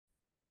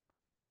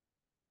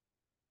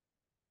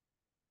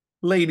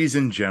Ladies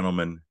and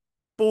gentlemen,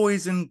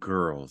 boys and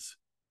girls,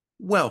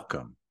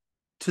 welcome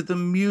to the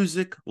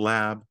Music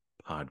Lab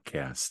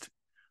podcast.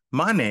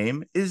 My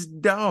name is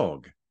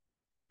Dog,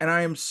 and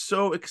I am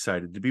so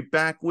excited to be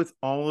back with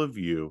all of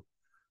you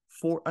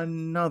for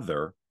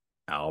another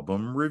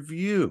album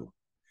review.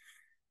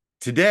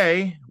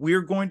 Today, we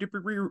are going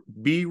to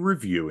be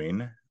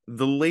reviewing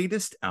the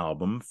latest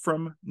album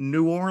from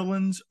New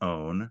Orleans'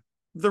 own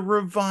The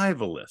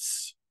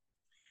Revivalists.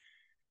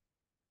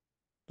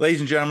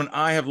 Ladies and gentlemen,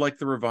 I have liked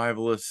the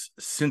Revivalists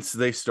since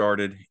they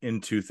started in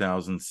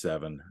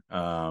 2007.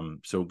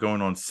 So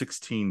going on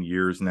 16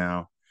 years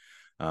now.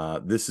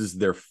 This is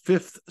their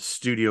fifth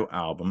studio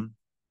album.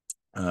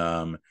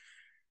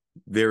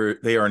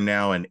 They are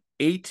now an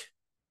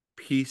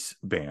 8-piece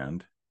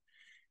band.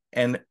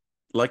 And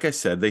like I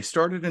said, they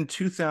started in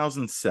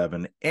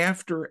 2007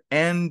 after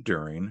and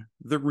during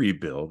the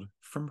rebuild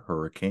from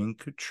Hurricane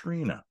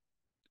Katrina.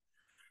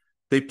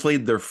 They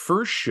played their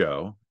first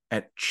show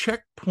at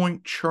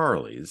Checkpoint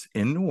Charlie's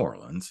in New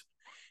Orleans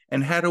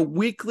and had a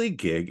weekly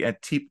gig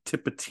at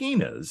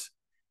Tipitina's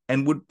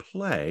and would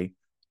play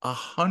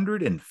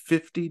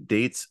 150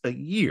 dates a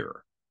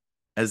year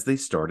as they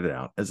started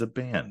out as a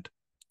band.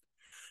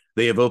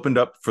 They have opened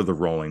up for the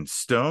Rolling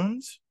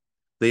Stones.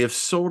 They have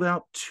sold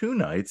out 2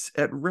 nights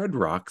at Red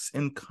Rocks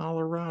in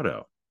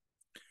Colorado.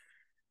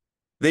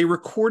 They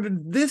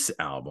recorded this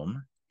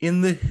album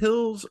in the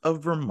hills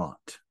of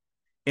Vermont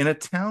in a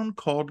town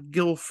called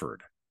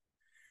Guilford.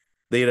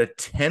 They had a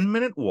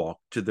 10-minute walk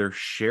to their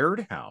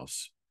shared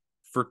house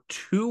for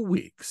 2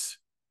 weeks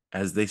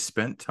as they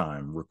spent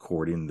time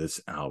recording this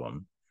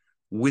album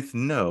with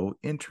no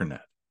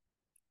internet.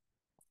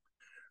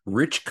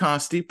 Rich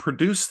Costi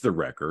produced the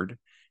record,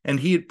 and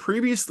he had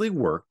previously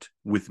worked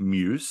with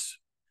Muse,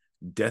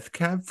 Death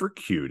Cab for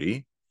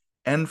Cutie,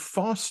 and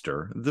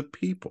Foster the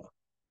People.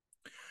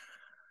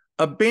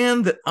 A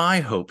band that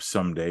I hope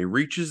someday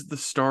reaches the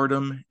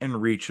stardom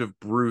and reach of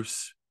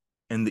Bruce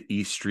and the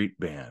E Street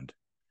Band.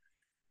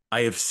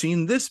 I have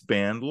seen this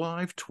band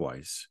live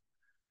twice,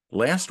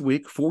 last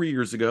week 4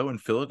 years ago in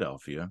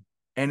Philadelphia,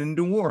 and in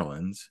New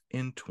Orleans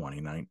in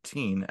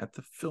 2019 at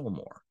the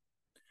Fillmore.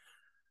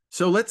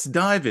 So let's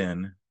dive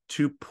in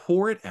to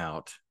Pour It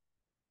Out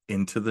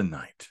into the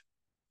Night.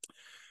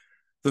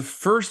 The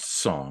first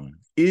song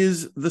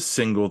is the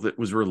single that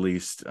was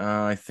released,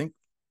 I think,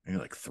 maybe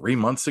like 3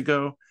 months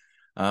ago.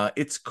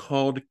 It's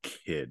called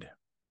Kid.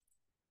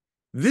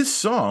 This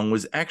song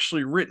was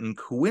actually written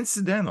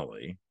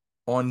coincidentally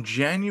on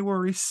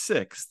January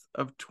 6th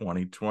of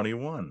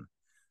 2021,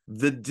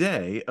 the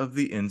day of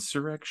the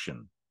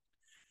insurrection.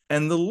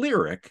 And the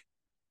lyric,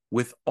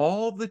 with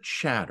all the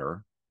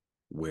chatter,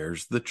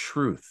 where's the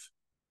truth?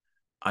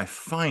 I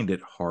find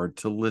it hard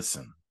to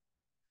listen.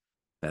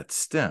 That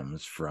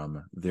stems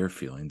from their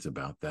feelings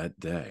about that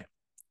day.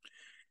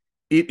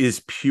 It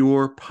is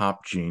pure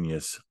pop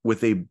genius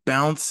with a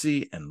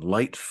bouncy and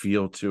light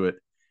feel to it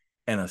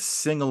and a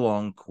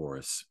sing-along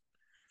chorus.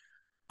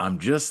 I'm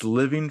just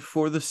living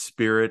for the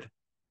spirit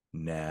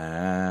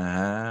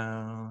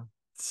now.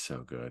 It's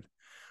so good.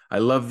 I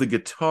love the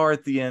guitar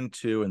at the end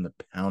too and the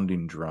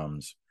pounding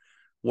drums.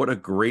 What a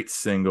great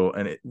single.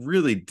 And it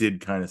really did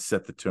kind of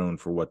set the tone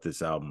for what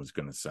this album was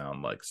going to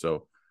sound like.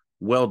 So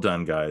well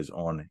done, guys,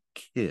 on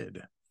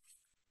Kid.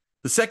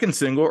 The second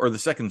single, or the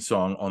second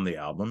song on the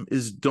album,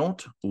 is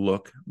Don't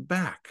Look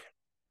Back.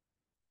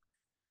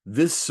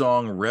 This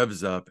song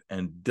revs up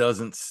and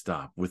doesn't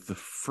stop with the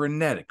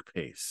frenetic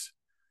pace.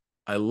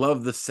 I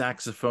love the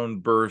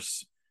saxophone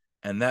bursts,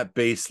 and that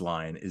bass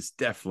line is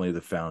definitely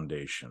the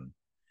foundation.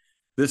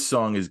 This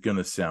song is going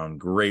to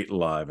sound great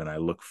live, and I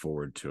look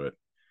forward to it.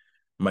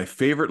 My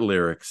favorite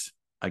lyrics: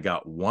 I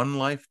got one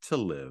life to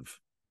live,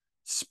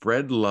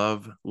 spread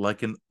love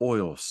like an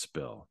oil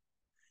spill,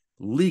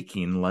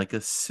 leaking like a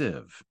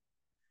sieve.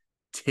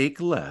 Take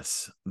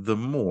less the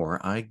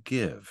more I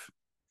give.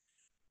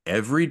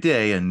 Every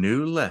day a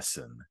new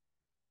lesson,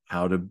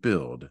 how to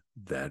build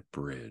that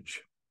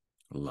bridge.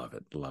 Love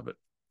it, love it.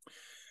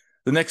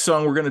 The next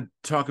song we're going to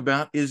talk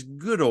about is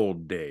Good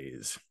Old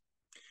Days.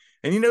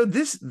 And you know,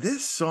 this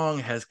song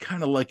has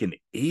kind of like an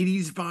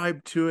 80s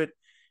vibe to it,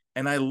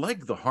 and I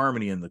like the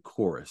harmony in the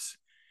chorus.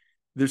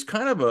 There's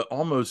kind of a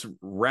almost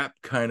rap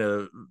kind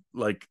of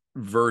like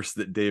verse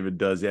that David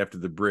does after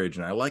the bridge,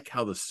 and I like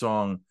how the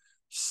song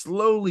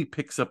slowly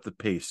picks up the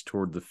pace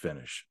toward the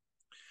finish.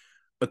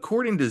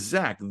 According to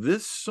Zach,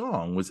 this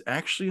song was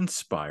actually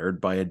inspired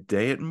by a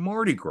day at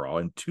Mardi Gras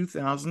in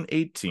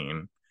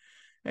 2018,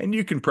 and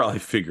you can probably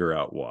figure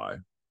out why.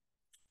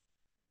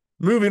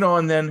 Moving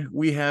on, then,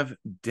 we have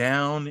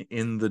Down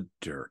in the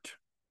Dirt.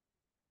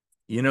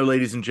 You know,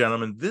 ladies and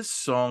gentlemen, this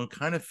song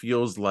kind of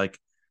feels like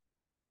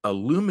a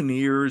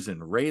Lumineers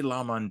and Ray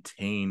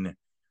LaMontagne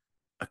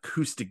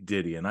acoustic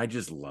ditty, and I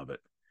just love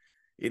it.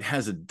 It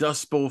has a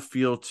Dust Bowl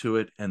feel to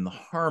it, and the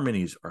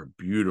harmonies are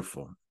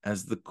beautiful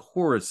as the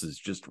choruses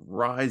just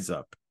rise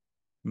up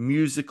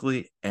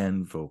musically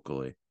and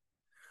vocally.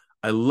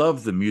 I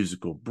love the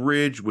musical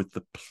bridge with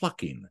the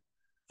plucking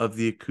of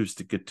the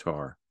acoustic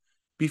guitar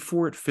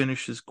before it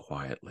finishes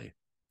quietly.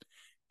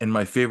 And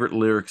my favorite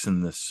lyrics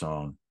in this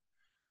song: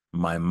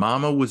 my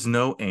mama was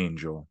no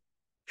angel.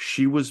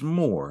 She was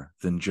more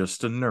than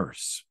just a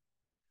nurse.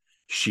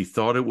 She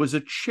thought it was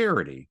a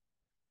charity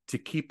to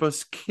keep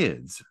us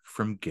kids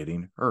from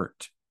getting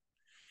hurt.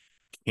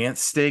 Can't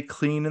stay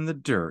clean in the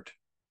dirt.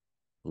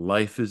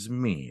 Life is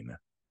mean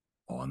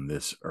on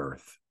this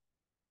earth.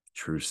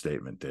 True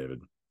statement, David.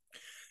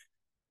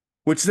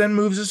 Which then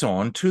moves us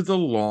on to the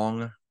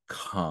long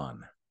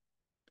con.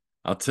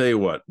 I'll tell you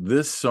what,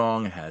 this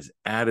song has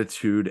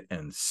attitude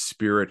and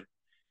spirit,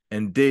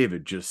 and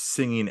David just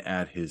singing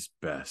at his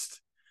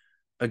best.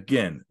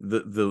 Again,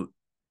 the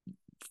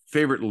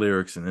favorite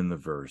lyrics and in the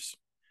verse: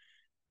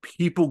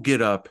 people get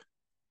up,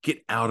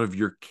 get out of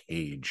your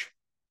cage.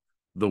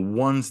 The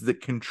ones that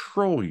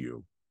control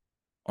you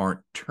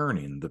aren't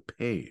turning the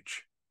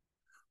page.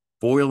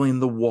 Boiling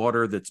the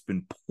water that's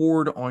been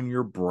poured on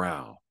your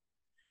brow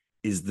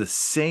is the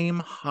same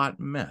hot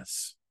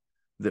mess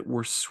that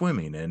we're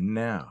swimming in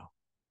now.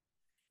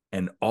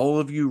 And all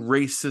of you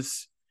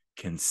racists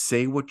can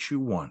say what you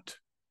want,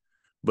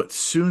 but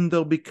soon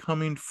they'll be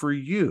coming for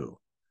you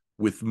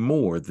with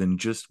more than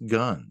just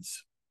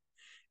guns.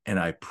 And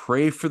I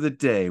pray for the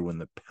day when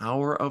the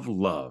power of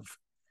love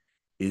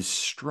is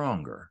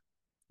stronger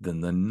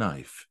than the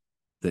knife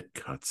that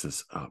cuts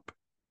us up.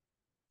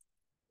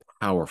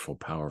 Powerful,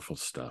 powerful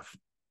stuff.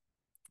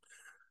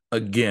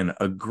 Again,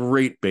 a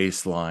great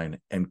bass line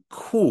and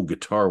cool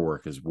guitar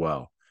work as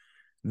well.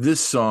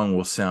 This song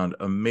will sound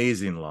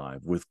amazing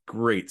live with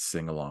great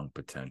sing-along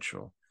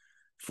potential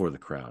for the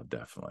crowd,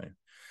 definitely.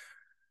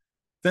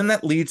 Then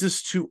that leads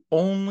us to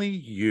Only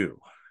You,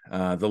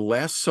 the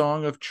last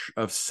song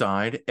of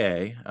side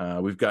A.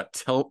 We've got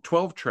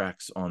 12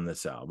 tracks on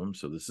this album,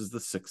 so this is the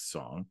 6th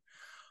song.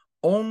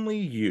 Only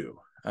You.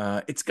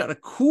 It's got a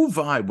cool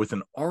vibe with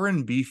an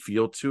R&B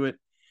feel to it,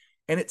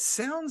 and it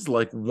sounds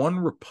like One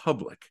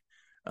Republic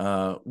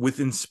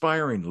with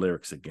inspiring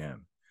lyrics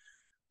again.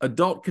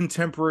 Adult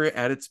contemporary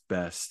at its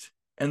best,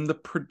 and the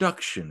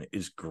production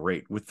is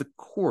great, with the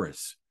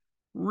chorus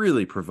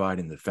really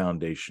providing the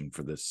foundation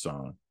for this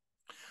song.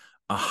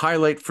 A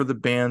highlight for the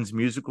band's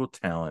musical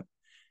talent,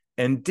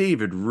 and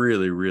David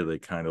really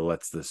kind of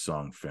lets this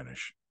song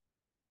finish.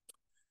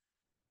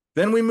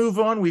 Then we move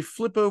on, we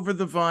flip over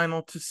the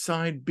vinyl to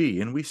side B,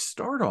 and we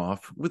start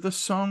off with a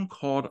song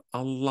called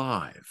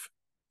Alive.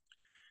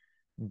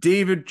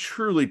 David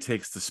truly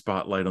takes the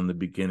spotlight on the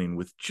beginning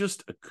with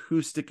just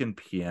acoustic and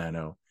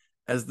piano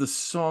as the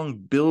song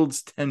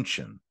builds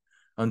tension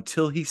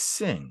until he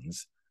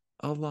sings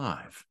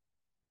Alive.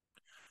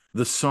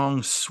 The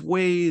song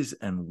sways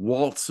and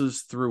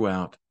waltzes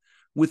throughout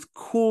with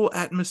cool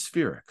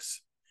atmospherics,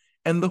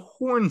 and the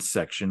horn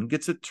section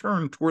gets a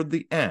turn toward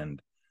the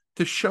end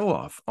to show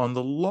off on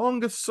the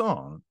longest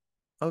song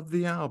of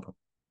the album.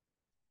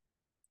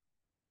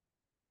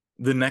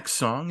 The next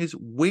song is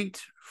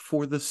Wait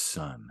for the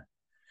Sun.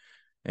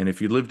 And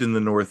if you lived in the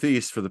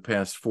Northeast for the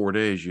past 4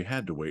 days, you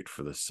had to wait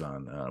for the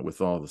sun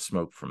with all the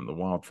smoke from the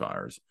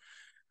wildfires.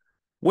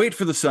 Wait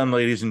for the Sun,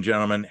 ladies and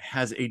gentlemen,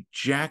 has a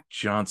Jack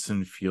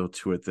Johnson feel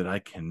to it that I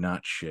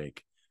cannot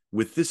shake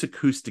with this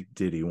acoustic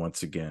ditty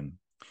once again.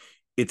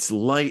 It's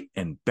light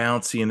and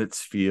bouncy in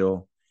its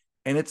feel,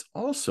 and it's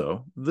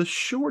also the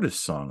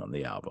shortest song on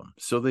the album.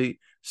 So they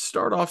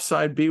start off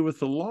side B with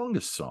the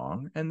longest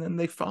song, and then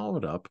they follow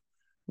it up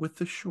with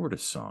the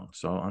shortest song.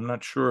 So I'm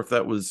not sure if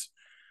that was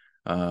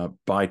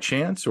by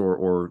chance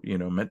or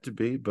meant to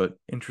be, but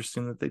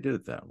interesting that they did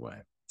it that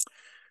way.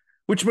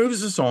 Which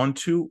moves us on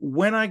to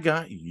When I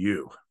Got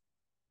You.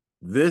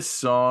 This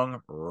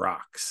song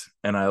rocks,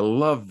 and I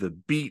love the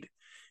beat,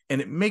 and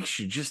it makes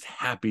you just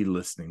happy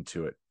listening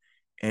to it,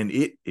 and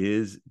it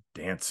is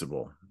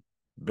danceable.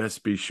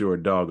 Best be sure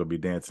dog will be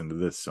dancing to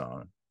this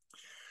song.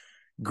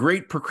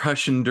 Great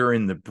percussion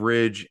during the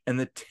bridge, and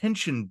the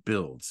tension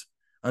builds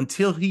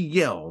until he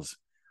yells,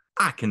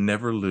 "I can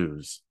never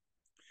lose."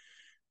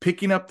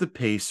 Picking up the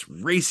pace,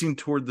 racing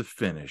toward the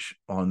finish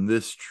on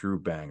this true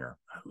banger.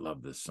 I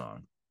love this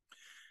song.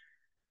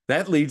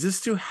 That leads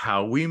us to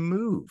How We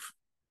Move.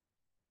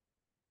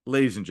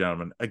 Ladies and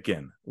gentlemen,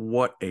 again,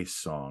 what a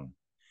song.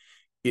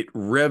 It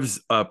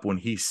revs up when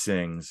he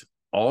sings,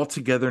 "All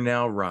together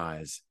now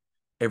rise.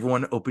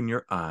 Everyone open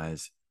your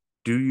eyes.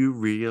 Do you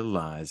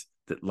realize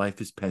that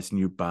life is passing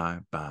you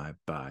by?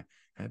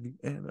 Have you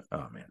ever?"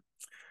 Oh, man.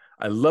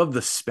 I love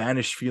the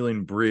Spanish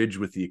feeling bridge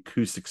with the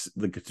acoustic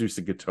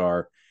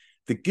guitar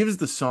that gives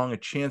the song a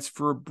chance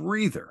for a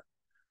breather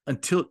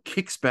until it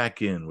kicks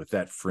back in with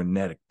that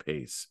frenetic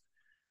pace.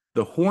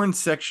 The horn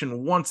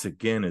section once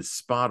again is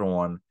spot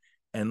on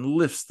and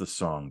lifts the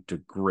song to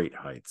great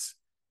heights.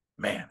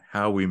 Man,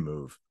 How We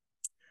Move.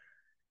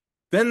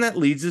 Then that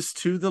leads us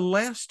to the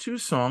last 2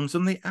 songs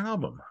on the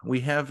album.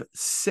 We have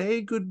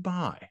Say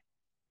Goodbye,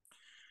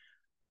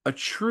 a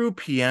true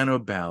piano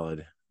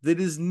ballad that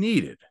is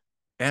needed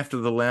after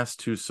the last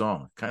 2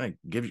 songs. Kind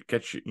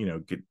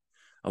of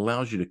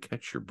allows you to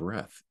catch your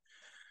breath.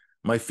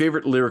 My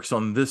favorite lyrics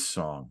on this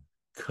song: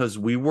 "'Cause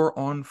we were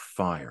on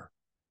fire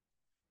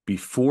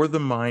before the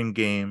mind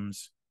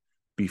games,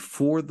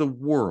 before the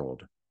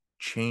world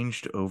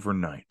changed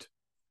overnight.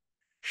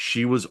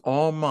 She was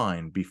all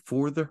mine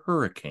before the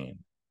hurricane,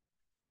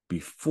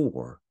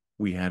 before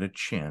we had a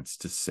chance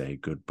to say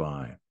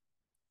goodbye.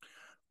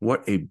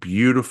 What a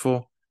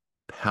beautiful,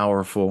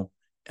 powerful,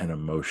 and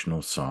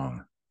emotional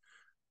song.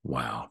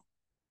 Wow.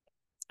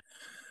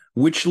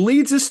 Which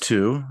leads us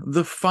to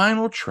the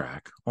final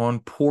track on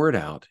Pour It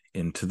Out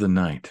Into the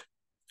Night.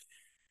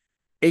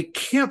 A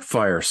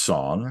campfire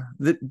song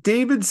that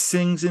David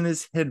sings in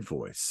his head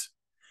voice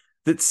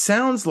that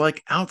sounds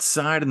like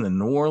outside in the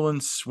New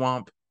Orleans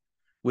swamp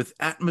with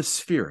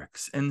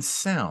atmospherics and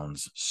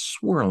sounds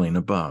swirling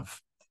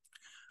above.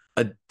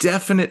 A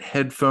definite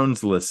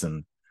headphones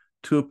listen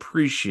to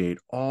appreciate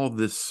all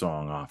this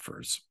song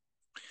offers.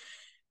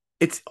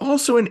 It's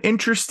also an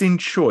interesting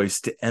choice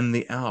to end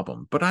the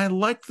album, but I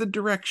like the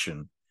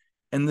direction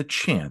and the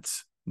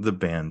chance the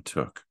band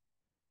took.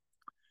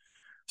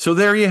 So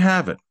there you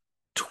have it,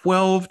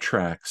 12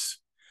 tracks.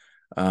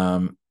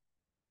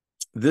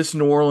 This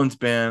New Orleans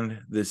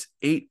band, this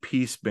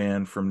 8-piece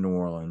band from New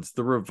Orleans,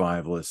 the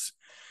Revivalists,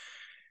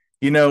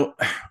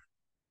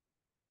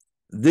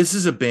 this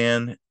is a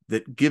band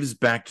that gives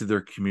back to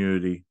their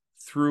community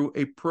through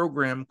a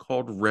program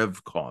called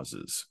Rev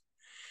Causes.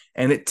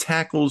 And it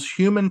tackles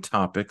human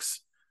topics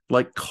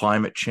like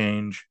climate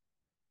change,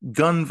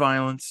 gun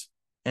violence,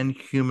 and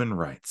human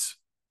rights.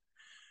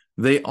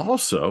 They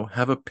also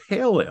have a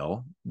pale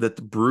ale that's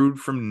brewed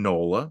from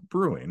NOLA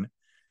Brewing,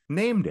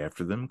 named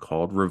after them,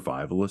 called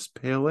Revivalist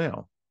Pale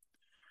Ale.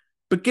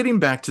 But getting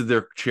back to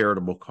their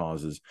charitable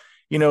causes,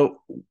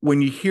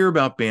 when you hear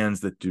about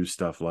bands that do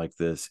stuff like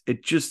this,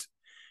 it just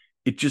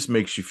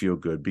makes you feel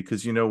good,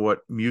 because you know what?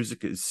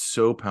 Music is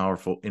so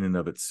powerful in and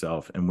of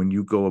itself. And when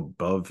you go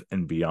above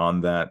and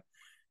beyond that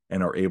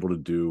and are able to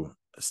do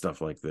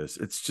stuff like this,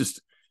 it's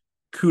just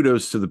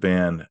kudos to the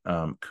band,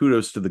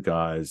 kudos to the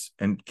guys,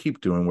 and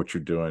keep doing what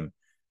you're doing.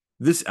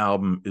 This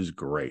album is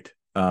great.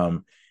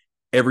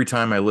 Every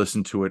time I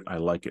listen to it, I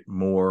like it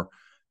more.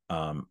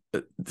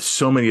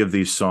 So many of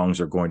these songs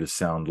are going to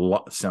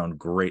sound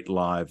great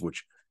live,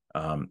 which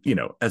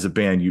as a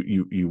band,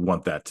 you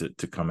want that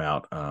to come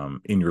out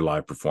in your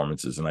live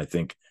performances. And I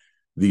think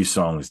these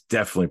songs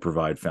definitely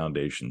provide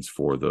foundations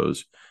for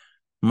those.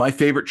 My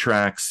favorite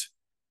tracks,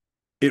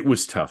 it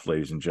was tough,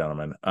 ladies and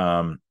gentlemen.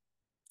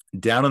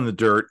 Down in the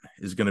Dirt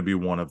is going to be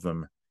one of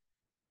them.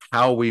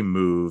 How We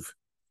Move.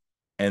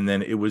 And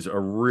then it was a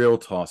real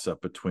toss-up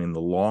between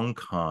The Long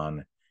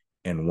Con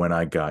and When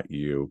I Got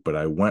You, but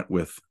I went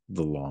with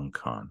The Long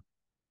Con.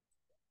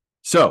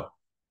 So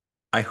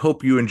I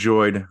hope you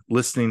enjoyed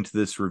listening to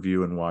this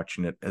review and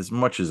watching it as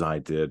much as I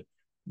did.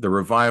 The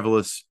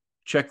Revivalists,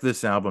 check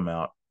this album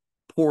out.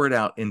 Pour It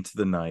Out Into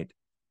the Night.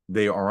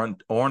 They are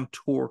on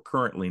tour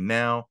currently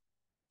now.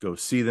 Go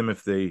see them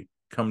if they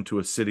come to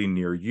a city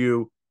near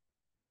you.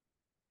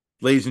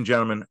 Ladies and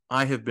gentlemen,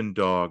 I have been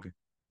Dog.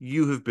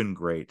 You have been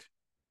great.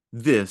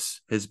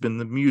 This has been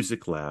the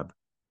Music Lab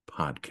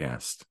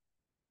Podcast.